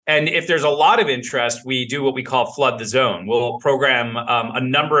And if there's a lot of interest, we do what we call flood the zone. We'll program a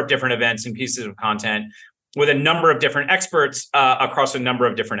number of different events and pieces of content with a number of different experts across a number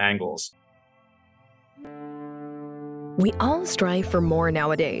of different angles. We all strive for more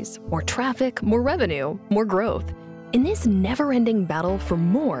nowadays, more traffic, more revenue, more growth. In this never-ending battle for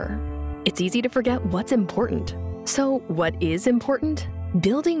more, it's easy to forget what's important. So what is important?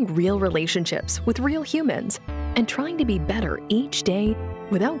 Building real relationships with real humans and trying to be better each day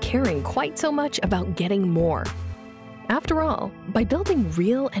without caring quite so much about getting more. After all, by building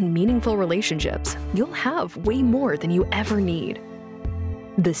real and meaningful relationships, you'll have way more than you ever need.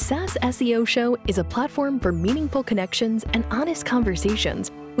 The SaaS SEO Show is a platform for meaningful connections and honest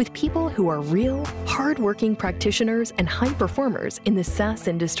conversations with people who are real, hardworking practitioners and high performers in the SaaS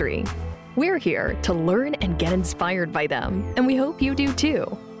industry. We're here to learn and get inspired by them, and we hope you do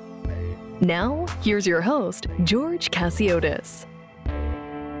too. Now, here's your host, George Cassiotis.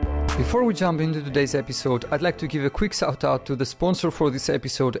 Before we jump into today's episode, I'd like to give a quick shout out to the sponsor for this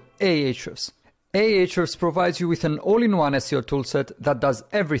episode, Ahrefs. Ahrefs provides you with an all-in-one SEO toolset that does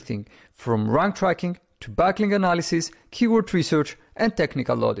everything from rank tracking to backlink analysis, keyword research, and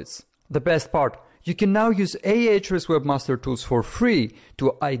technical audits. The best part, you can now use Ahrefs Webmaster Tools for free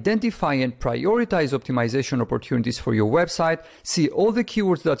to identify and prioritize optimization opportunities for your website, see all the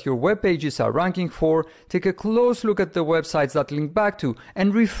keywords that your web pages are ranking for, take a close look at the websites that link back to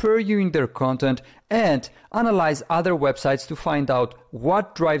and refer you in their content, and analyze other websites to find out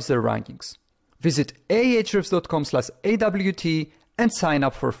what drives their rankings. Visit ahrefs.com/AWT and sign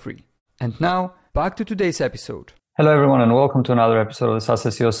up for free. And now, back to today's episode. Hello everyone and welcome to another episode of the SaaS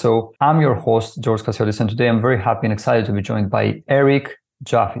SEO Show. I'm your host, George Cassiotis, and today I'm very happy and excited to be joined by Eric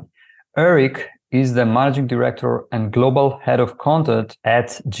Jaffe. Eric is the Managing Director and Global Head of Content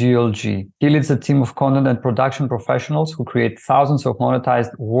at GLG. He leads a team of content and production professionals who create thousands of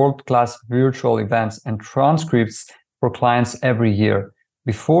monetized world-class virtual events and transcripts for clients every year.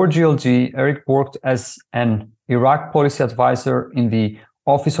 Before GLG, Eric worked as an Iraq policy advisor in the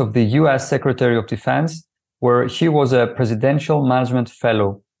Office of the US Secretary of Defense, where he was a Presidential Management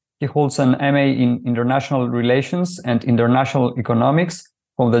Fellow. He holds an MA in International Relations and International Economics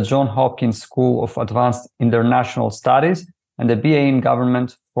from the Johns Hopkins School of Advanced International Studies and a BA in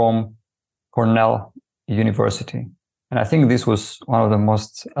Government from Cornell University. And I think this was one of the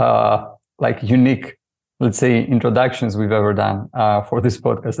most unique, let's say, introductions we've ever done for this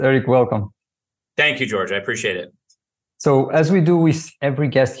podcast. Eric, welcome. Thank you, George. I appreciate it. So as we do with every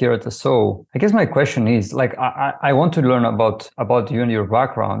guest here at the show, I guess my question is, I want to learn about you and your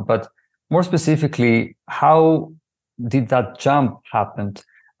background, but more specifically, how did that jump happen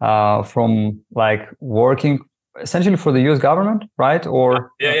from working essentially for the US government, right?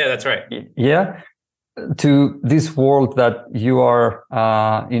 Or yeah, that's right. Yeah, to this world that you are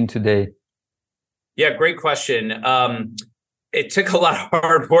in today? Yeah, great question. It took a lot of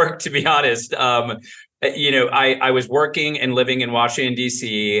hard work, to be honest. I was working and living in Washington,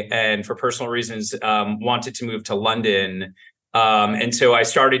 D.C., and for personal reasons, wanted to move to London. And so I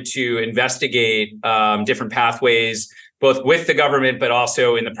started to investigate different pathways, both with the government, but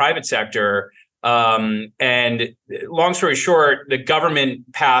also in the private sector. And long story short, the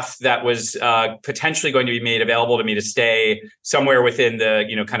government path that was potentially going to be made available to me to stay somewhere within the,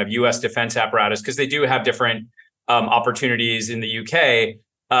 kind of U.S. defense apparatus, because they do have different opportunities in the UK.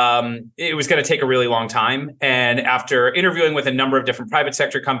 It was going to take a really long time. And after interviewing with a number of different private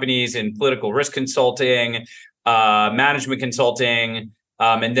sector companies in political risk consulting, management consulting,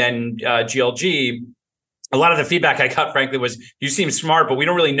 and then GLG, a lot of the feedback I got, frankly, was, you seem smart, but we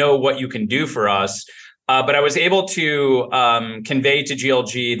don't really know what you can do for us. But I was able to convey to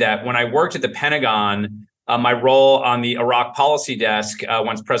GLG that when I worked at the Pentagon, my role on the Iraq policy desk,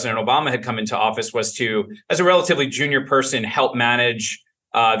 once President Obama had come into office, was to, as a relatively junior person, help manage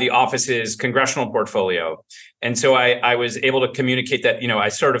the office's congressional portfolio. And so I was able to communicate that, I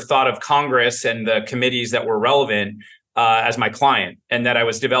sort of thought of Congress and the committees that were relevant as my client, and that I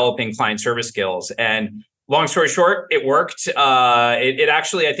was developing client service skills. And long story short, it worked. It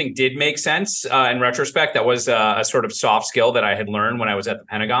actually, I think, did make sense in retrospect. That was a sort of soft skill that I had learned when I was at the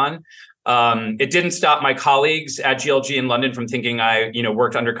Pentagon. It didn't stop my colleagues at GLG in London from thinking I,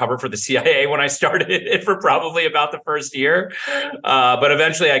 worked undercover for the CIA when I started it for probably about the first year. But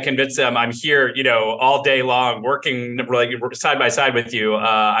eventually I convinced them I'm here, all day long working side by side with you.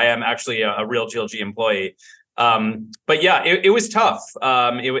 I am actually a real GLG employee. But yeah, it was tough.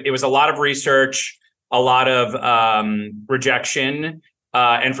 It was a lot of research, a lot of rejection.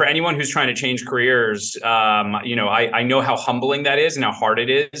 And for anyone who's trying to change careers, I know how humbling that is and how hard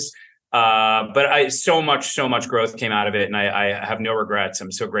it is. But so much growth came out of it, and I have no regrets.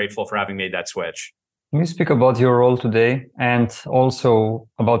 I'm so grateful for having made that switch. Can you speak about your role today and also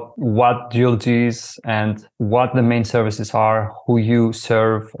about what GLG is and what the main services are, who you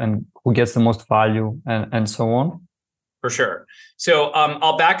serve and who gets the most value and so on? For sure. So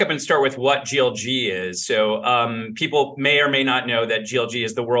I'll back up and start with what GLG is. So people may or may not know that GLG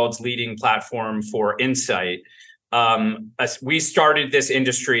is the world's leading platform for insight. We started this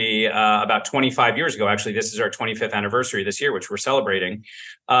industry about 25 years ago. Actually, this is our 25th anniversary this year, which we're celebrating.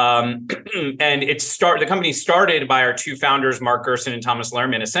 And the company started by our two founders, Mark Gerson and Thomas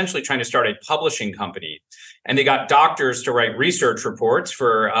Lerman, essentially trying to start a publishing company. And they got doctors to write research reports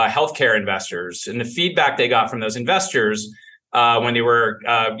for healthcare investors. And the feedback they got from those investors when they were,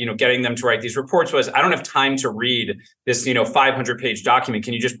 getting them to write these reports was, I don't have time to read this, 500-page document.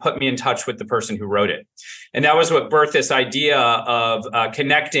 Can you just put me in touch with the person who wrote it? And that was what birthed this idea of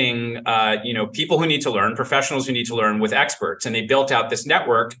connecting, people who need to learn, professionals who need to learn with experts. And they built out this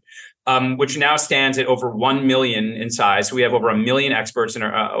network, which now stands at over 1 million in size. So we have over 1 million experts in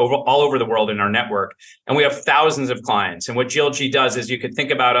all over the world in our network, and we have thousands of clients. And what GLG does is you could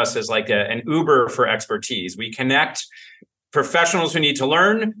think about us as like an Uber for expertise. We connect professionals who need to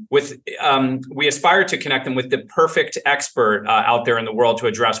learn with, we aspire to connect them with the perfect expert out there in the world to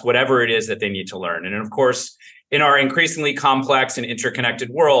address whatever it is that they need to learn. And of course, in our increasingly complex and interconnected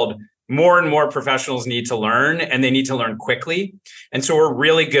world, more and more professionals need to learn, and they need to learn quickly. And so we're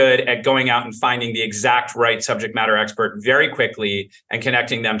really good at going out and finding the exact right subject matter expert very quickly and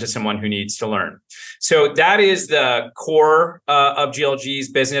connecting them to someone who needs to learn. So that is the core of GLG's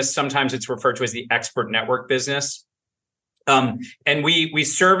business. Sometimes it's referred to as the expert network business. And we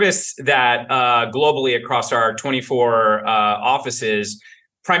service that globally across our 24 offices,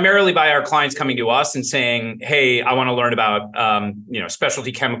 primarily by our clients coming to us and saying, hey, I want to learn about,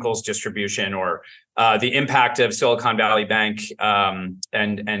 specialty chemicals distribution or the impact of Silicon Valley Bank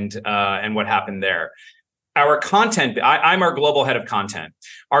and what happened there. Our content, I'm our global head of content.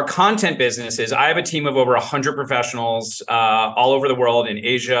 Our content business is, I have a team of over 100 professionals all over the world in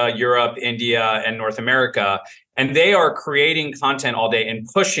Asia, Europe, India, and North America. And they are creating content all day and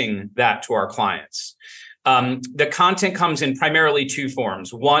pushing that to our clients. The content comes in primarily two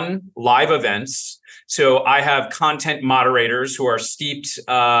forms. One, live events. So I have content moderators who are steeped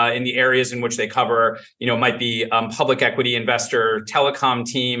in the areas in which they cover, it might be public equity investor, telecom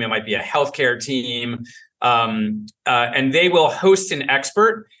team, it might be a healthcare team. And they will host an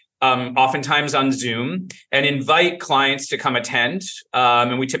expert, oftentimes on Zoom, and invite clients to come attend.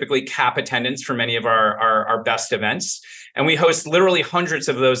 And we typically cap attendance for many of our best events. And we host literally hundreds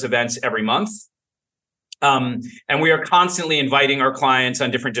of those events every month. And we are constantly inviting our clients on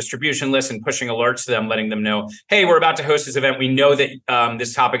different distribution lists and pushing alerts to them, letting them know, hey, we're about to host this event. We know that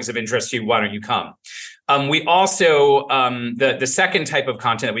this topic is of interest to you. Why don't you come? We also, the second type of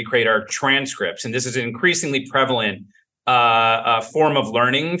content that we create are transcripts. And this is an increasingly prevalent form of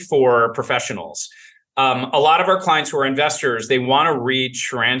learning for professionals. A lot of our clients who are investors, they want to read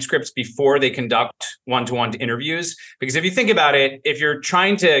transcripts before they conduct one-to-one interviews. Because if you think about it, if you're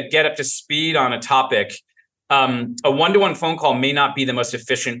trying to get up to speed on a topic, a one-to-one phone call may not be the most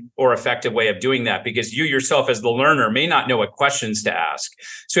efficient or effective way of doing that, because you yourself as the learner may not know what questions to ask.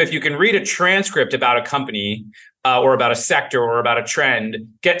 So if you can read a transcript about a company or about a sector or about a trend,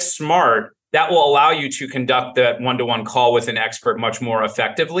 get smart, that will allow you to conduct that one-to-one call with an expert much more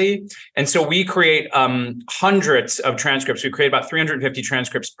effectively. And so we create hundreds of transcripts. We create about 350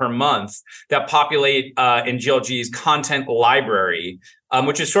 transcripts per month that populate in GLG's content library,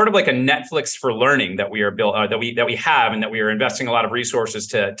 which is sort of like a Netflix for learning that we are built that we have and that we are investing a lot of resources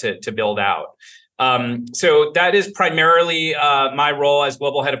to build out. So that is primarily my role as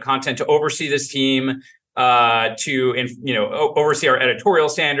global head of content, to oversee this team, to oversee our editorial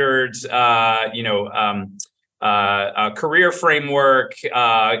standards, career framework,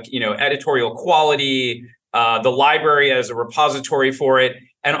 editorial quality, the library as a repository for it,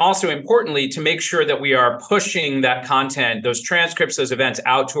 and also importantly to make sure that we are pushing that content, those transcripts, those events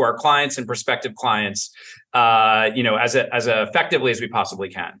out to our clients and prospective clients, as effectively as we possibly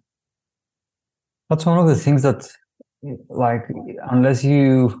can. That's one of the things that, like, unless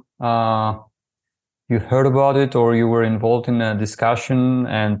you heard about it or you were involved in a discussion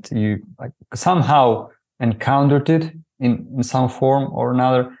and you somehow encountered it in some form or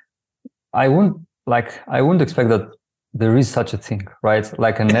another, I wouldn't expect that there is such a thing, right?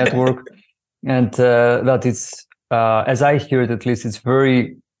 Like a network, and that it's, as I hear it, at least, it's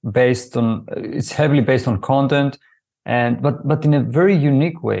heavily based on content, but in a very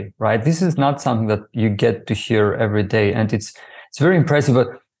unique way, right? This is not something that you get to hear every day, and it's very impressive. But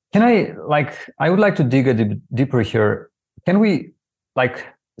I would like to dig a deeper here. Can we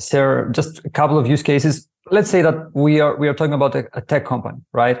share just a couple of use cases? Let's say that we are talking about a tech company,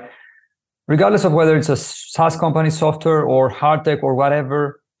 right? Regardless of whether it's a SaaS company, software, or hard tech or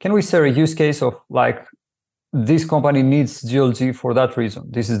whatever, can we share a use case of this company needs GLG for that reason?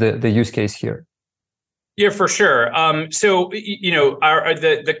 This is the use case here. Yeah, for sure. So,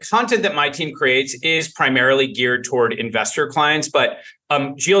 the content that my team creates is primarily geared toward investor clients, but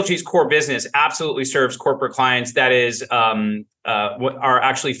GLG's core business absolutely serves corporate clients. That is what are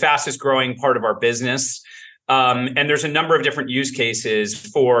actually fastest growing part of our business. And there's a number of different use cases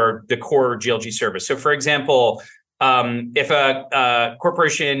for the core GLG service. So, for example, if a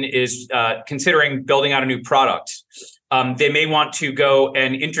corporation is considering building out a new product, they may want to go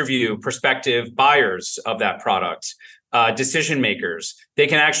and interview prospective buyers of that product, decision makers. They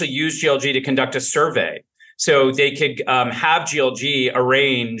can actually use GLG to conduct a survey. So they could have GLG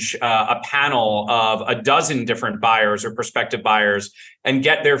arrange a panel of a dozen different buyers or prospective buyers and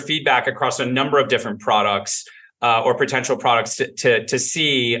get their feedback across a number of different products or potential products to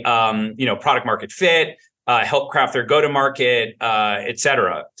see, product market fit, help craft their go-to-market, et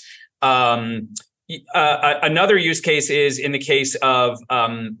cetera. Another use case is in the case of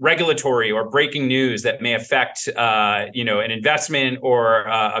regulatory or breaking news that may affect, an investment or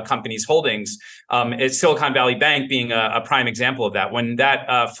a company's holdings. It's Silicon Valley Bank being a prime example of that. When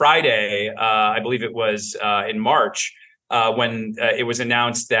that Friday, I believe it was in March, when it was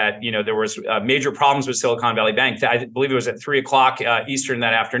announced that there was major problems with Silicon Valley Bank. I believe it was at 3:00 Eastern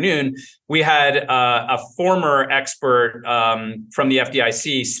that afternoon. We had a former expert from the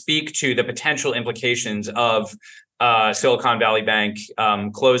FDIC speak to the potential implications of Silicon Valley Bank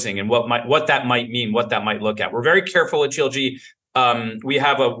closing and what that might mean, what that might look at. We're very careful at GLG. We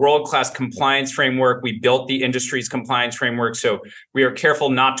have a world-class compliance framework. We built the industry's compliance framework. So we are careful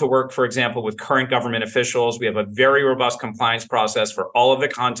not to work, for example, with current government officials. We have a very robust compliance process for all of the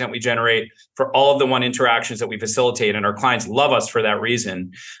content we generate, for all of the one interactions that we facilitate. And our clients love us for that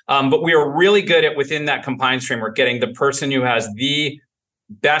reason. But we are really good at, within that compliance framework, getting the person who has the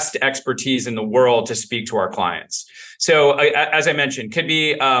best expertise in the world to speak to our clients. So as I mentioned, could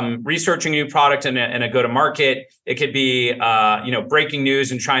be researching a new product and a go-to-market. It could be, breaking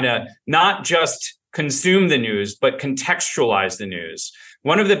news and trying to not just consume the news, but contextualize the news.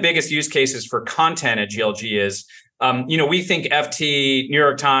 One of the biggest use cases for content at GLG is, we think FT, New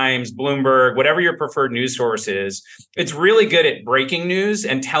York Times, Bloomberg, whatever your preferred news source is, it's really good at breaking news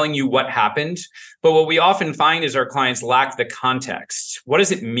and telling you what happened. But what we often find is our clients lack the context. What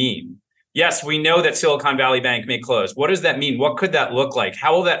does it mean? Yes, we know that Silicon Valley Bank may close. What does that mean? What could that look like?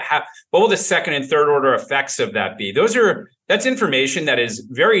 How will that what will the second and third order effects of that be? That's information that is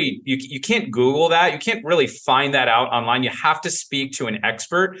you can't Google that. You can't really find that out online. You have to speak to an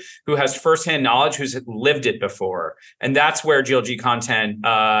expert who has firsthand knowledge, who's lived it before. And that's where GLG content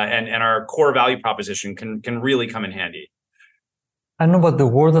and our core value proposition can really come in handy. I don't know, but the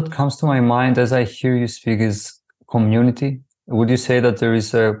word that comes to my mind as I hear you speak is community. Would you say that there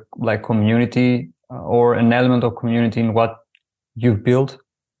is a community or an element of community in what you've built?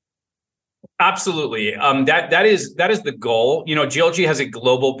 Absolutely. That is the goal. GLG has a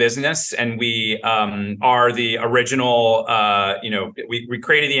global business, and we are the original. We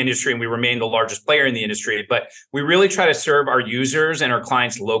created the industry, and we remain the largest player in the industry. But we really try to serve our users and our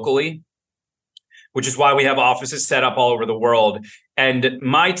clients locally, which is why we have offices set up all over the world. And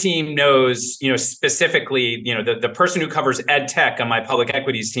my team knows, specifically, the person who covers ed tech on my public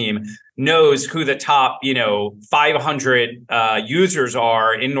equities team knows who the top, 500 users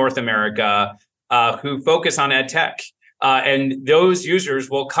are in North America who focus on ed tech. And those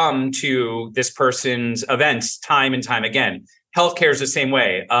users will come to this person's events time and time again. Healthcare is the same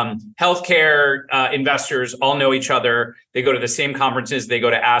way. Healthcare investors all know each other. They go to the same conferences. They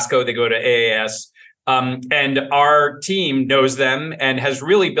go to ASCO. They go to AAS. And our team knows them and has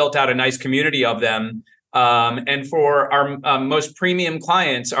really built out a nice community of them. And for our most premium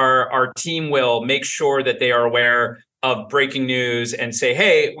clients, our team will make sure that they are aware of breaking news and say,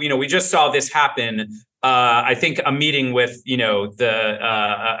 hey, we just saw this happen. I think a meeting with,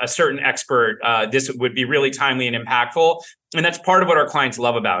 a certain expert, this would be really timely and impactful. And that's part of what our clients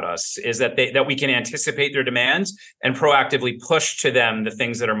love about us, is that we can anticipate their demands and proactively push to them the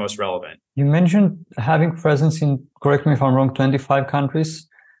things that are most relevant. You mentioned having presence in, correct me if I'm wrong, 25 countries.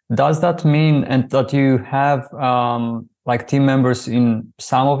 Does that mean that you have team members in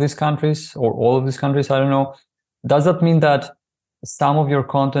some of these countries or all of these countries? I don't know. Does that mean that some of your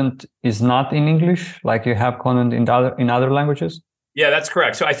content is not in English, like you have content in other languages? Yeah, that's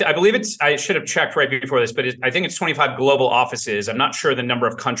correct. So I believe I should have checked right before this, but I think it's 25 global offices. I'm not sure the number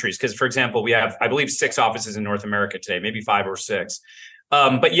of countries because, for example, we have, I believe, 6 offices in North America today, maybe 5 or 6.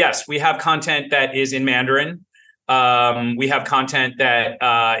 But yes, we have content that is in Mandarin. We have content that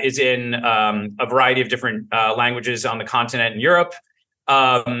is in a variety of different languages on the continent in Europe.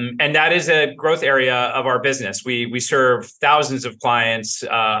 And that is a growth area of our business. We serve thousands of clients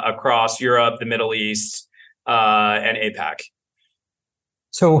across Europe, the Middle East, and APAC.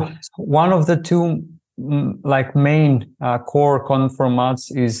 So one of the two main core content formats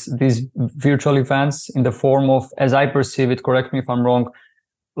is these virtual events in the form of, as I perceive it, correct me if I'm wrong,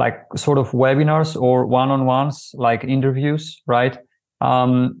 like sort of webinars or one-on-ones, like interviews, right?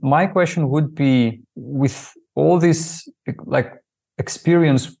 My question would be, with all this like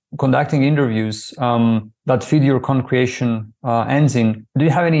experience conducting interviews that feed your content creation engine, do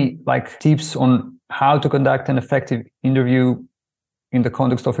you have any like tips on how to conduct an effective interview in the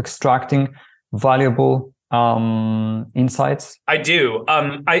context of extracting valuable insights? I do.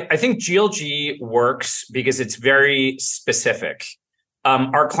 I think GLG works because it's very specific.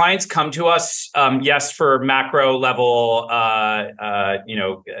 Our clients come to us, yes, for macro level,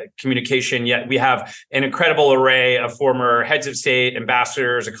 communication. Yet we have an incredible array of former heads of state,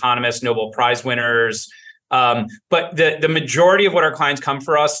 ambassadors, economists, Nobel Prize winners. But the majority of what our clients come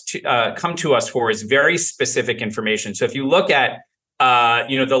to us for is very specific information. So if you look at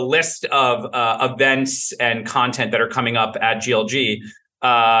the list of events and content that are coming up at GLG,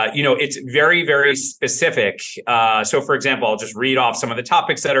 it's very, very specific. So, for example, I'll just read off some of the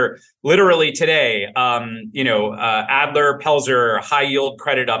topics that are literally today. Adler Pelzer high yield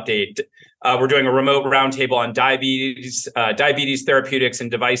credit update. We're doing a remote roundtable on diabetes therapeutics and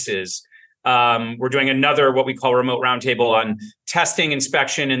devices. We're doing another, what we call remote roundtable on testing,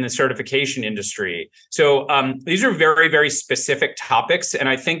 inspection in the certification industry. So these are very, very specific topics. And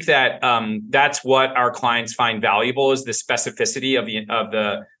I think that that's what our clients find valuable, is the specificity of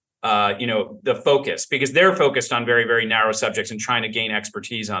the focus, because they're focused on very, very narrow subjects and trying to gain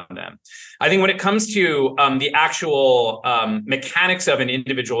expertise on them. I think when it comes to the actual mechanics of an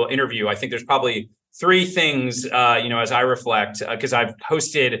individual interview, I think there's probably 3 things, as I reflect, because I've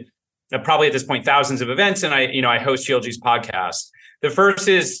hosted probably at this point thousands of events, and I host GLG's podcast. The first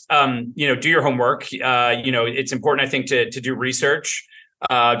is do your homework. It's important, I think, to do research,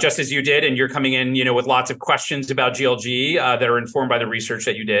 just as you did, and you're coming in with lots of questions about GLG that are informed by the research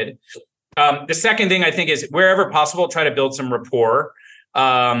that you did. The second thing I think is, wherever possible, try to build some rapport.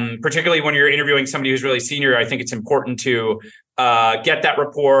 Particularly when you're interviewing somebody who's really senior, I think it's important to get that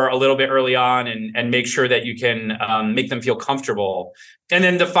rapport a little bit early on and make sure that you can make them feel comfortable. And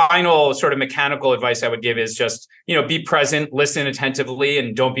then the final sort of mechanical advice I would give is just, be present, listen attentively,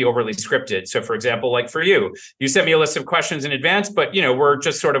 and don't be overly scripted. So for example, like for you sent me a list of questions in advance, but we're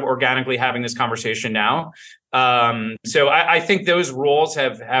just sort of organically having this conversation now. So I think those rules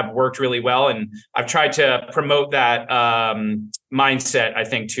have worked really well. And I've tried to promote that mindset, I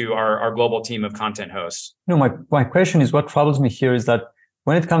think, to our global team of content hosts. My question is, what troubles me here is that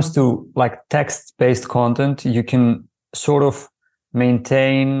when it comes to like text-based content, you can sort of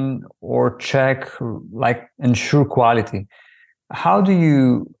maintain or check, like ensure quality. How do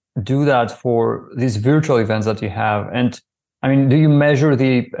you do that for these virtual events that you have? And I mean, do you measure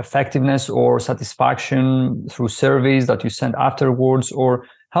the effectiveness or satisfaction through surveys that you send afterwards, or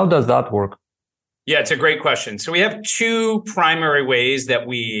how does that work? Yeah, it's a great question. So we have 2 primary ways that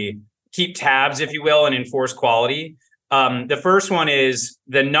we keep tabs, if you will, and enforce quality. The first one is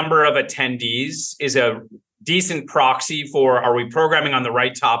the number of attendees is a decent proxy for, are we programming on the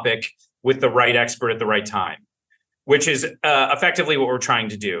right topic with the right expert at the right time, which is effectively what we're trying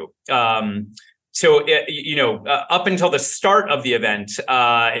to do. So, up until the start of the event,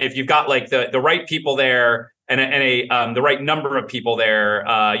 if you've got like the right people there and the right number of people there,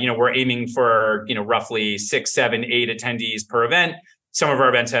 we're aiming for, roughly 6, 7, 8 attendees per event. Some of our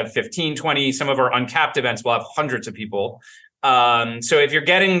events have 15, 20. Some of our uncapped events will have hundreds of people. So if you're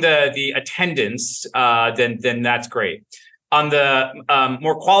getting the attendance, then that's great. On the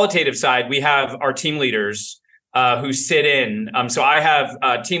more qualitative side, we have our team leaders who sit in. So I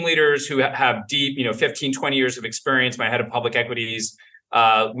have team leaders who have deep, 15, 20 years of experience. My head of public equities,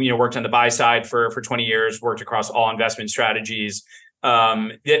 worked on the buy side for 20 years, worked across all investment strategies.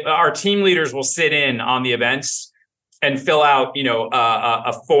 Our team leaders will sit in on the events and fill out,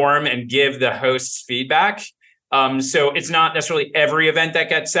 a form and give the hosts feedback. So it's not necessarily every event that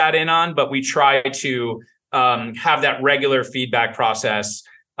gets sat in on, but we try to have that regular feedback process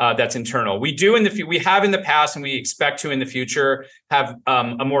that's internal. We have in the past, and we expect to in the future have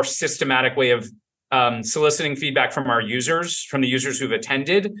a more systematic way of soliciting feedback from our users, from the users who've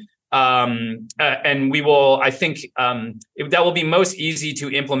attended. And we will, I think, that will be most easy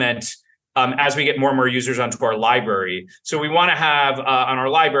to implement as we get more and more users onto our library. So we want to have on our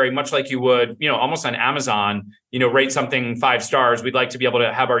library, much like you would, almost on Amazon, rate something 5 stars. We'd like to be able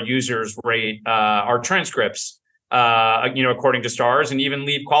to have our users rate our transcripts, according to stars, and even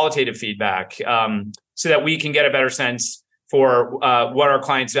leave qualitative feedback, so that we can get a better sense for what our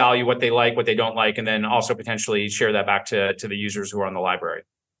clients value, what they like, what they don't like, and then also potentially share that back to the users who are on the library.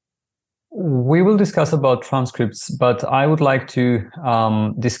 We will discuss about transcripts, but I would like to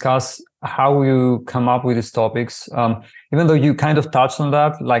discuss how you come up with these topics. Even though you kind of touched on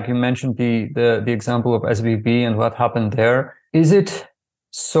that, like you mentioned the example of SVB and what happened there. Is it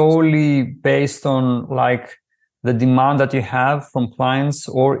solely based on like the demand that you have from clients,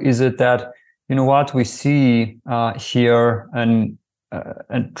 or is it that, what we see here and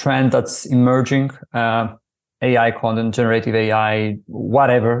a trend that's emerging? AI content, generative AI,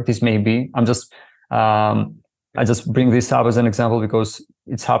 whatever this may be. I just bring this up as an example because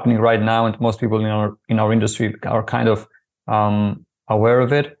it's happening right now, and most people in our industry are kind of aware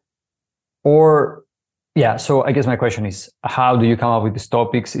of it. So I guess my question is, how do you come up with these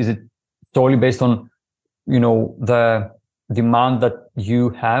topics? Is it solely based on, the demand that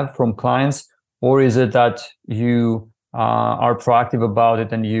you have from clients, or is it that you are proactive about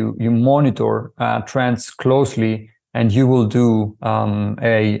it and you monitor trends closely, and you will do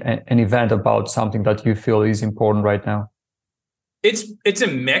an event about something that you feel is important right now? It's a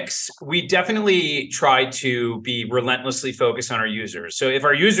mix. We definitely try to be relentlessly focused on our users. So if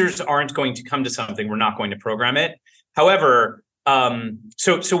our users aren't going to come to something, we're not going to program it. However,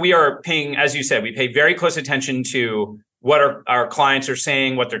 so we are paying, as you said, we pay very close attention to what our clients are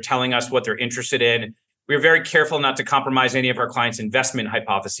saying, what they're telling us, what they're interested in. We're very careful not to compromise any of our clients' investment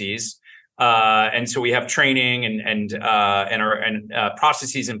hypotheses, and so we have training and our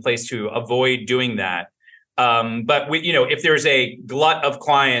processes in place to avoid doing that. But if there's a glut of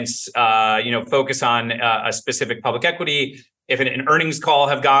clients, focus on a specific public equity. If an earnings call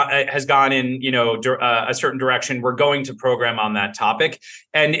has gone in a certain direction, we're going to program on that topic.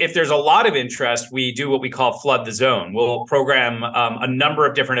 And if there's a lot of interest, we do what we call flood the zone. We'll program a number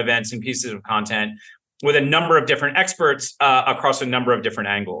of different events and pieces of content with a number of different experts across a number of different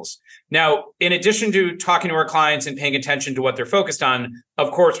angles. Now, in addition to talking to our clients and paying attention to what they're focused on,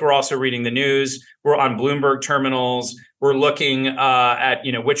 of course, we're also reading the news. We're on Bloomberg terminals. We're looking at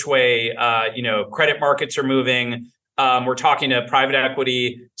which way credit markets are moving. We're talking to private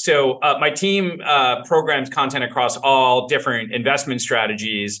equity. So my team programs content across all different investment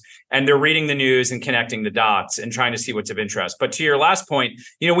strategies, and they're reading the news and connecting the dots and trying to see what's of interest. But to your last point,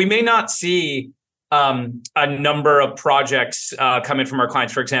 we may not see a number of projects come in from our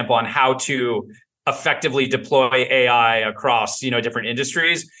clients, for example, on how to effectively deploy AI across, different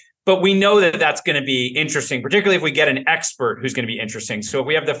industries. But we know that that's going to be interesting, particularly if we get an expert who's going to be interesting. So if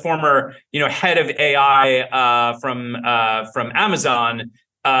we have the former, head of AI from Amazon,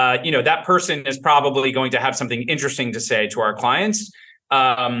 that person is probably going to have something interesting to say to our clients.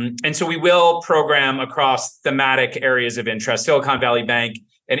 And so we will program across thematic areas of interest. Silicon Valley Bank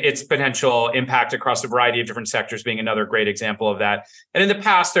and its potential impact across a variety of different sectors being another great example of that. And in the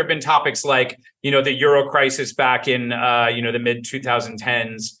past, there have been topics like, the Euro crisis back in, the mid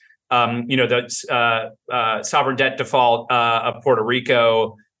 2010s, the sovereign debt default of Puerto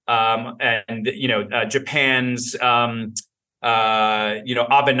Rico, and, Japan's,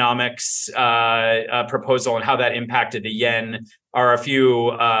 Abenomics proposal and how that impacted the yen are a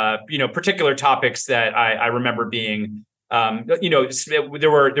few, particular topics that I remember being, there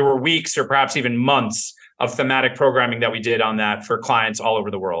were weeks or perhaps even months of thematic programming that we did on that for clients all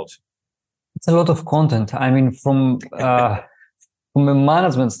over the world. It's a lot of content. I mean, from a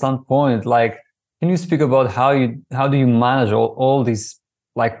management standpoint, like, can you speak about how do you manage all these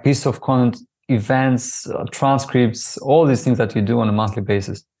like piece of content, events, transcripts, all these things that you do on a monthly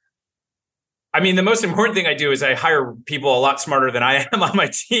basis? I mean, the most important thing I do is I hire people a lot smarter than I am on my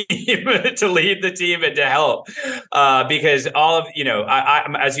team to lead the team and to help. Because all of,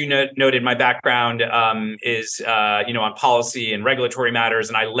 as you noted, my background is, on policy and regulatory matters.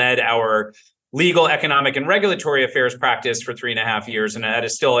 And I led our legal, economic, and regulatory affairs practice for 3.5 years. And that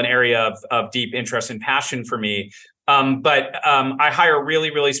is still an area of deep interest and passion for me. But I hire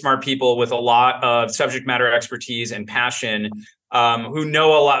really, really smart people with a lot of subject matter expertise and passion, who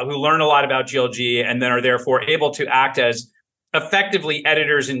know a lot, who learn a lot about GLG, and then are therefore able to act as effectively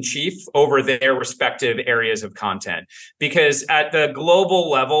editors-in-chief over their respective areas of content. Because at the global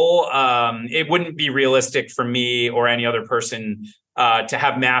level, it wouldn't be realistic for me or any other person to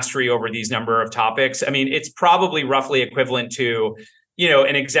have mastery over these number of topics. I mean, it's probably roughly equivalent to,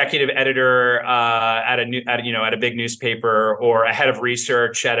 an executive editor at a big newspaper, or a head of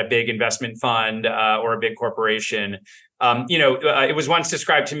research at a big investment fund or a big corporation. It was once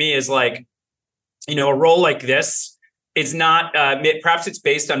described to me as like, a role like this is not, perhaps it's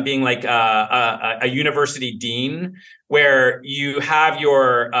based on being like a university dean, where you have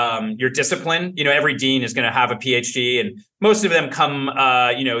your discipline. Every dean is going to have a PhD, and most of them come,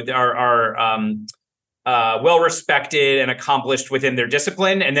 are well respected and accomplished within their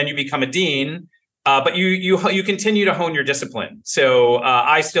discipline, and then you become a dean. But you continue to hone your discipline. So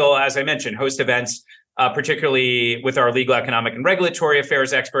I still, as I mentioned, host events, particularly with our legal, economic, and regulatory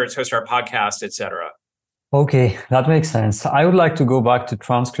affairs experts, host our podcast, et cetera. Okay, that makes sense. I would like to go back to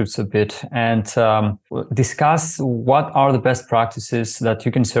transcripts a bit and discuss what are the best practices that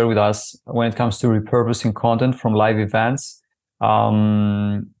you can share with us when it comes to repurposing content from live events.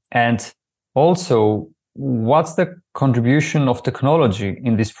 And also, what's the contribution of technology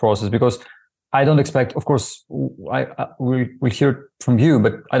in this process? Because I don't expect, of course, we'll hear from you,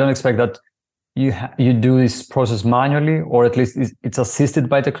 but I don't expect that you do this process manually, or at least it's assisted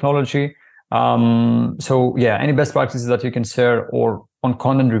by technology. So yeah, any best practices that you can share or on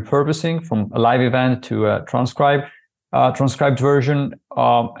content repurposing from a live event to a transcribed version,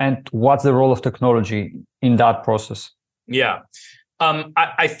 and what's the role of technology in that process? Yeah.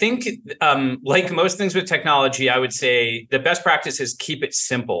 I think, like most things with technology, I would say the best practice is keep it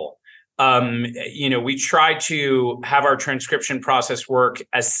simple. We try to have our transcription process work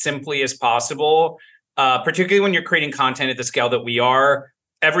as simply as possible, particularly when you're creating content at the scale that we are.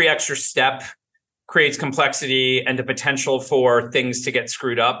 Every extra step creates complexity and the potential for things to get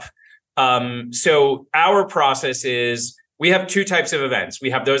screwed up. So our process is, we have two types of events.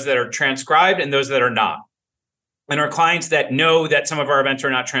 We have those that are transcribed and those that are not. And our clients that know that some of our events are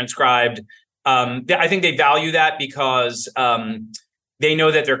not transcribed, I think they value that because they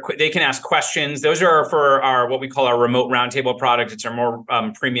know that they can ask questions. Those are for our what we call our remote roundtable product. It's our more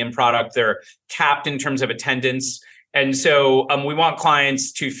premium product. They're capped in terms of attendance. And so we want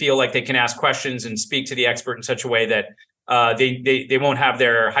clients to feel like they can ask questions and speak to the expert in such a way that they won't have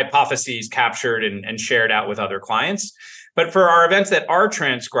their hypotheses captured and shared out with other clients. But for our events that are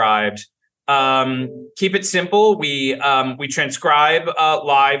transcribed, keep it simple. We transcribe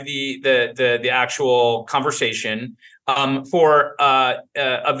live the actual conversation. For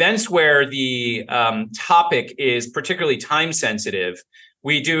events where the topic is particularly time sensitive,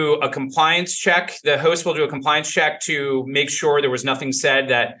 we do a compliance check. The host will do a compliance check to make sure there was nothing said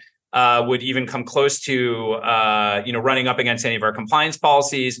that would even come close to running up against any of our compliance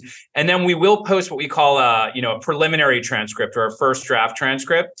policies. And then we will post what we call a preliminary transcript, or a first draft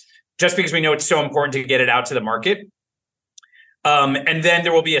transcript, just because we know it's so important to get it out to the market. And then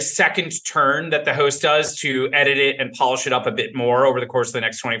there will be a second turn that the host does to edit it and polish it up a bit more over the course of the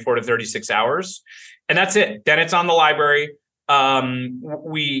next 24 to 36 hours. And that's it. Then it's on the library. At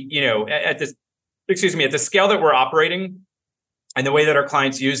the scale that we're operating and the way that our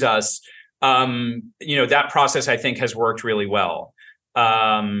clients use us, that process, I think, has worked really well.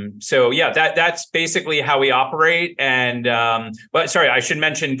 So yeah, that's basically how we operate. And, but sorry, I should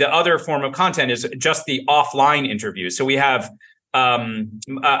mention the other form of content is just the offline interviews. So we have,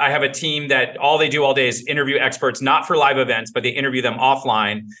 I have a team that all they do all day is interview experts, not for live events, but they interview them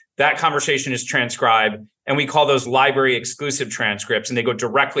offline. That conversation is transcribed, and we call those library exclusive transcripts, and they go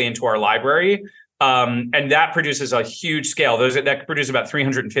directly into our library. And that produces a huge scale. That produce about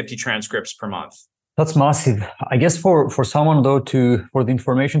 350 transcripts per month. That's massive. I guess for someone though, for the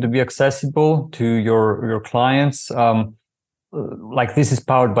information to be accessible to your clients, like this is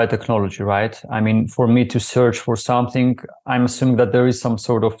powered by technology, right? I mean, for me to search for something, I'm assuming that there is some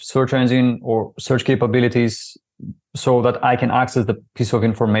sort of search engine or search capabilities so that I can access the piece of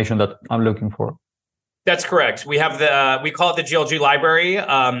information that I'm looking for. That's correct. We have we call it the GLG library.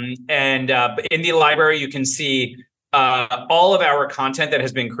 And in the library, you can see all of our content that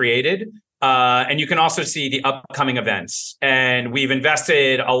has been created. And you can also see the upcoming events. And we've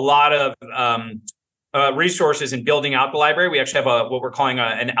invested a lot of resources in building out the library. We actually have what we're calling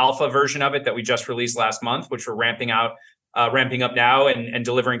an alpha version of it that we just released last month, which we're ramping up now and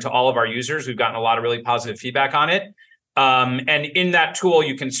delivering to all of our users. We've gotten a lot of really positive feedback on it. And in that tool,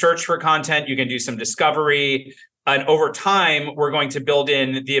 you can search for content, you can do some discovery. And over time, we're going to build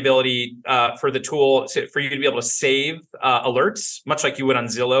in the ability for the tool for you to be able to save alerts, much like you would on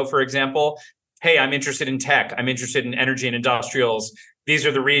Zillow, for example. Hey, I'm interested in tech. I'm interested in energy and industrials. these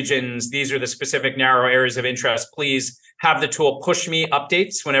are the regions, these are the specific narrow areas of interest. Please have the tool push me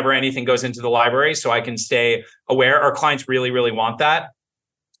updates whenever anything goes into the library so I can stay aware. Our clients really, really want that.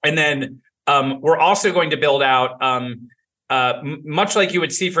 And then we're also going to build out, much like you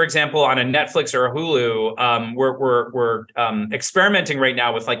would see, for example, on a Netflix or a Hulu, we're experimenting right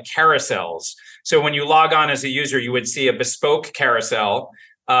now with like carousels. So when you log on as a user, you would see a bespoke carousel,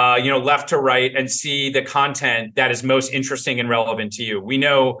 left to right, and see the content that is most interesting and relevant to you. We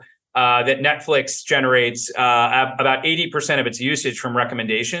know that Netflix generates about 80% of its usage from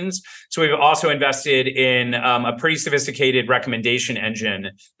recommendations. So we've also invested in a pretty sophisticated recommendation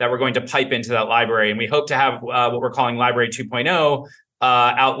engine that we're going to pipe into that library. And we hope to have what we're calling Library 2.0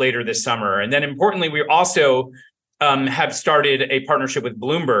 out later this summer. And then importantly, we also have started a partnership with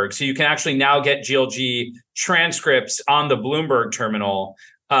Bloomberg. So you can actually now get GLG transcripts on the Bloomberg terminal.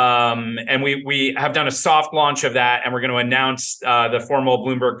 And we have done a soft launch of that, and we're going to announce the formal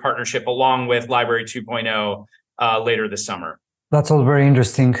Bloomberg partnership along with Library 2.0 later this summer. That's all very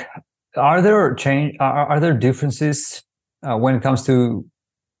interesting. Are there differences when it comes to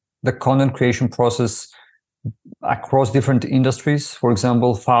the content creation process across different industries? For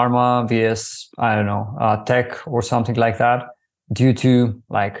example, pharma vs, tech or something like that, due to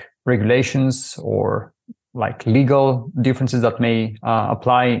like regulations or like legal differences that may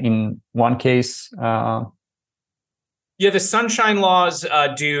apply in one case? Yeah, the sunshine laws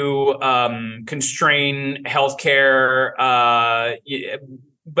do constrain healthcare,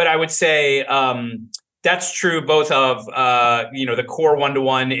 but I would say that's true both of the core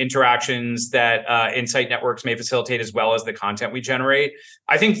one-to-one interactions that Insight networks may facilitate, as well as the content we generate.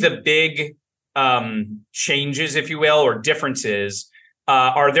 I think the big changes, if you will, or differences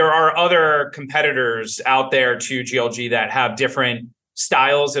there are other competitors out there to GLG that have different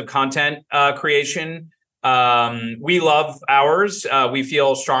styles of content creation. We love ours. We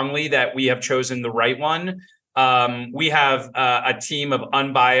feel strongly that we have chosen the right one. We have a team of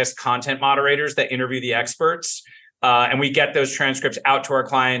unbiased content moderators that interview the experts, and we get those transcripts out to our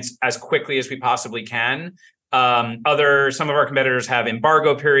clients as quickly as we possibly can. Some of our competitors have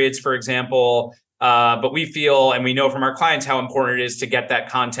embargo periods, for example. But we feel, and we know from our clients, how important it is to get that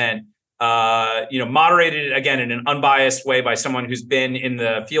content, moderated, again, in an unbiased way by someone who's been in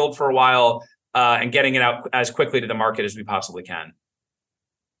the field for a while, and getting it out as quickly to the market as we possibly can.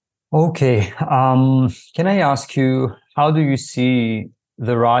 Okay. Can I ask you, how do you see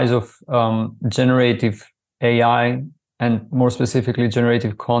the rise of generative AI, and more specifically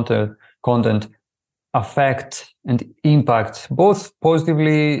generative content affect and impact, both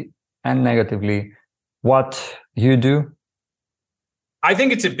positively and negatively, what you do? I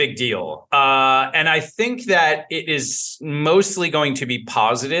think it's a big deal. And I think that it is mostly going to be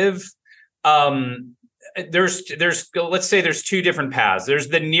positive. Let's say there's two different paths. There's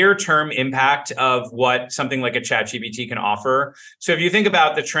the near-term impact of what something like a ChatGPT can offer. So if you think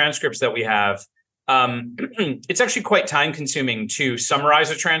about the transcripts that we have, it's actually quite time-consuming to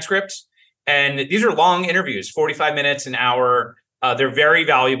summarize a transcript. And these are long interviews, 45 minutes, an hour. They're very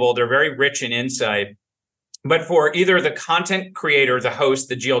valuable. They're very rich in insight. But for either the content creator, the host,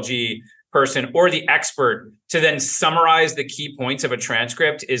 the GLG person, or the expert to then summarize the key points of a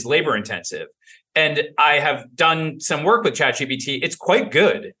transcript is labor intensive. And I have done some work with ChatGPT. It's quite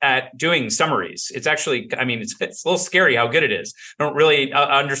good at doing summaries. It's actually, it's a little scary how good it is. I don't really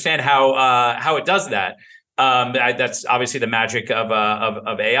understand how it does that. That's obviously the magic of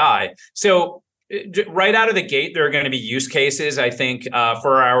AI. So right out of the gate, there are going to be use cases, I think,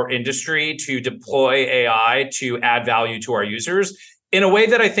 for our industry to deploy AI to add value to our users in a way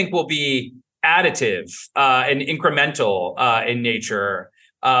that I think will be additive and incremental in nature.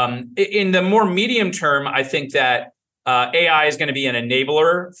 In the more medium term, I think that AI is going to be an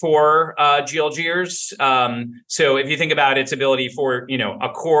enabler for GLGers. So if you think about its ability for, a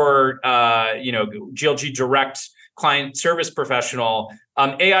core, GLG direct client service professional,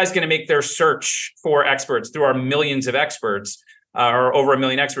 AI is going to make their search for experts through our millions of experts, or over 1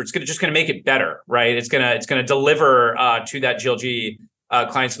 million experts, just going to make it better, right? It's going to deliver to that GLG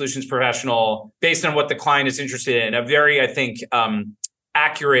client solutions professional based on what the client is interested in. A very, I think,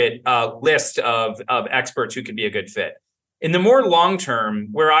 accurate list of experts who could be a good fit. In the more long term,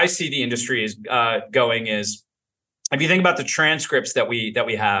 where I see the industry is going is, if you think about the transcripts that we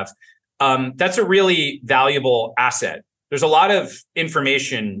have, that's a really valuable asset. There's a lot of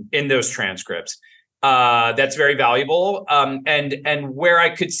information in those transcripts that's very valuable. And where I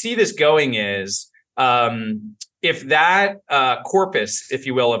could see this going is, if that corpus, if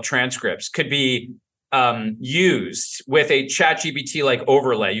you will, of transcripts could be used with a ChatGPT like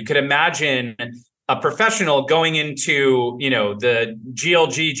overlay, you could imagine a professional going into, the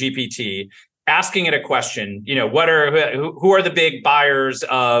GLG GPT, asking it a question, who are the big buyers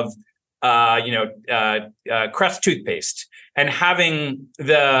of, Crest toothpaste, and having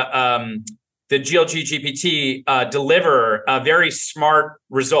the GLG GPT deliver very smart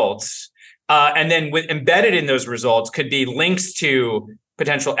results. And then embedded in those results could be links to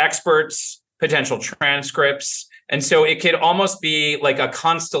potential experts, potential transcripts. And so it could almost be like a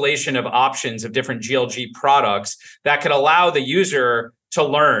constellation of options of different GLG products that could allow the user to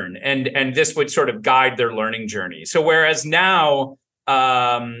learn. And this would sort of guide their learning journey. So whereas now,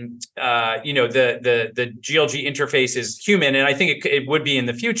 the GLG interface is human, and I think it would be in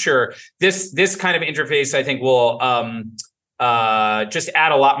the future, this kind of interface, I think, will just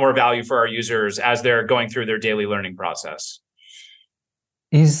add a lot more value for our users as they're going through their daily learning process.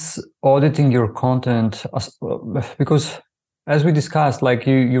 Is auditing your content, because as we discussed, like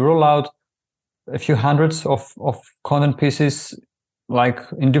you roll out a few hundreds of content pieces, like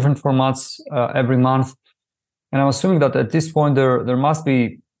in different formats every month. And I'm assuming that at this point, there must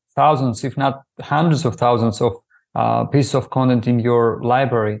be thousands, if not hundreds of thousands of pieces of content in your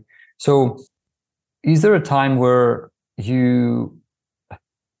library. So is there a time where you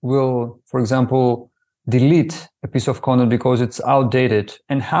will, for example, delete a piece of content because it's outdated?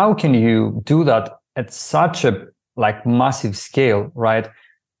 And how can you do that at such a massive scale, right?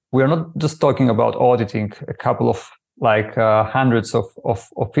 We are not just talking about auditing a couple of hundreds of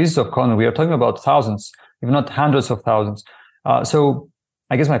pieces of content. We are talking about thousands, if not hundreds of thousands. So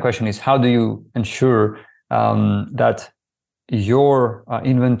I guess my question is, how do you ensure that your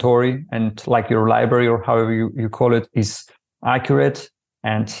inventory and your library, or however you call it, is accurate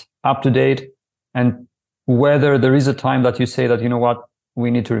and up to date? And whether there is a time that you say that, we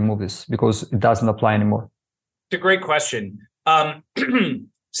need to remove this because it doesn't apply anymore? It's a great question.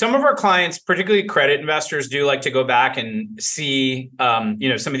 Some of our clients, particularly credit investors, do like to go back and see, some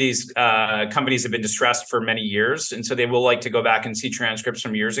of these companies have been distressed for many years. And so they will like to go back and see transcripts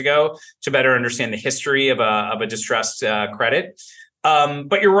from years ago to better understand the history of a distressed credit.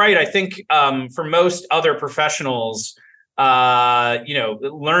 But you're right. I think for most other professionals, learning,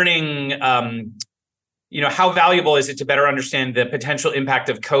 how valuable is it to better understand the potential impact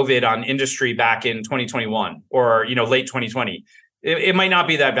of COVID on industry back in 2021 or, late 2020? It might not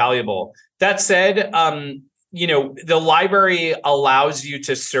be that valuable. That said, the library allows you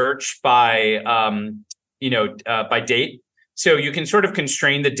to search by date. So you can sort of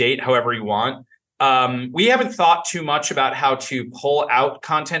constrain the date however you want. We haven't thought too much about how to pull out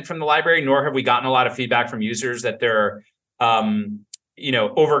content from the library, nor have we gotten a lot of feedback from users that they're,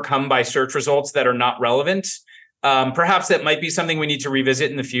 overcome by search results that are not relevant. Perhaps that might be something we need to revisit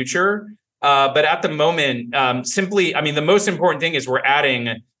in the future. But at the moment, the most important thing is we're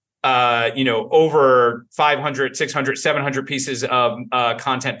adding, over 500, 600, 700 pieces of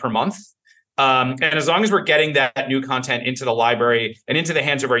content per month. And as long as we're getting that new content into the library and into the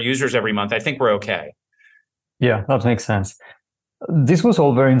hands of our users every month, I think we're okay. Yeah, that makes sense. This was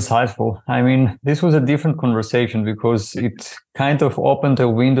all very insightful. I mean, this was a different conversation because it kind of opened a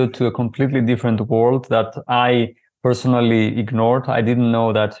window to a completely different world that I personally ignored. I didn't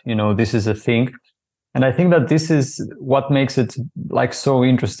know that, this is a thing. And I think that this is what makes it so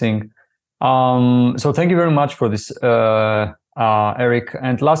interesting. So thank you very much for this, Eric.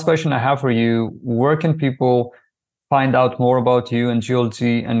 And last question I have for you, where can people find out more about you and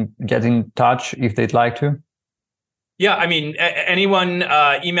GLG and get in touch if they'd like to? Yeah, anyone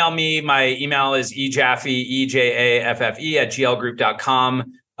email me. My email is ejaffe, EJAFFE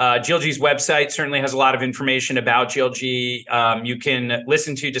 @glgroup.com. GLG's website certainly has a lot of information about GLG. You can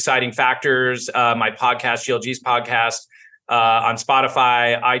listen to Deciding Factors, my podcast, GLG's podcast, on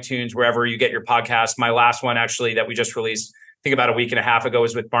Spotify, iTunes, wherever you get your podcast. My last one, actually, that we just released, I think about a week and a half ago,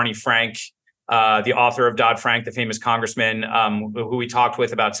 was with Barney Frank, the author of Dodd-Frank, the famous congressman, who we talked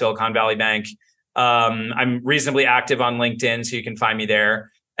with about Silicon Valley Bank. I'm reasonably active on LinkedIn, so you can find me there.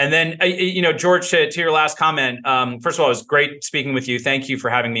 And then, George, to your last comment, first of all, it was great speaking with you. Thank you for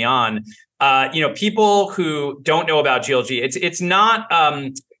having me on. People who don't know about GLG, it's not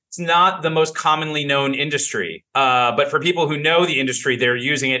the most commonly known industry, but for people who know the industry, they're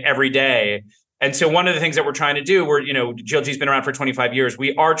using it every day. And so one of the things that we're trying to do, GLG's been around for 25 years.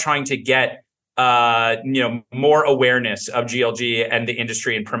 We are trying to get, more awareness of GLG and the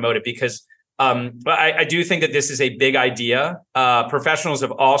industry and promote it because I do think that this is a big idea. Professionals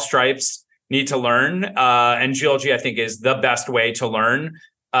of all stripes need to learn, and GLG, I think, is the best way to learn.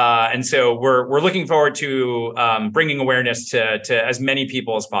 And so we're looking forward to bringing awareness to as many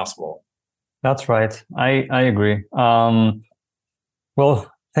people as possible. That's right. I agree. Well,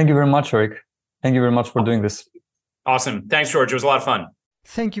 thank you very much, Eric. Thank you very much for doing this. Awesome. Thanks, George. It was a lot of fun.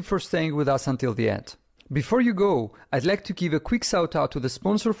 Thank you for staying with us until the end. Before you go, I'd like to give a quick shout out to the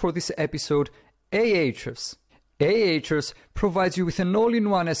sponsor for this episode, Ahrefs. Ahrefs provides you with an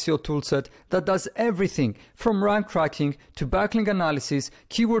all-in-one SEO toolset that does everything from rank tracking to backlink analysis,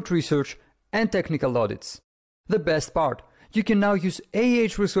 keyword research, and technical audits. The best part, you can now use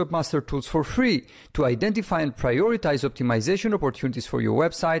Ahrefs Webmaster Tools for free to identify and prioritize optimization opportunities for your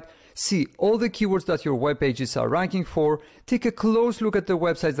website, see all the keywords that your web pages are ranking for, take a close look at the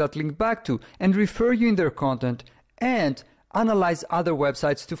websites that link back to and refer you in their content, and analyze other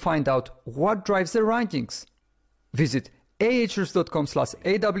websites to find out what drives their rankings. Visit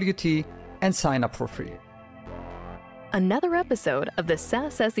ahrefs.com/AWT and sign up for free. Another episode of the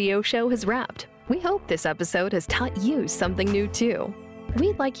SaaS SEO Show has wrapped. We hope this episode has taught you something new too.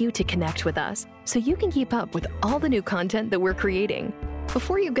 We'd like you to connect with us so you can keep up with all the new content that we're creating.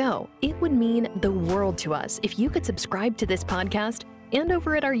 Before you go, it would mean the world to us if you could subscribe to this podcast and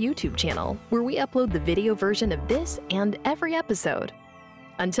over at our YouTube channel, where we upload the video version of this and every episode.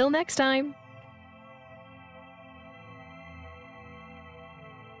 Until next time.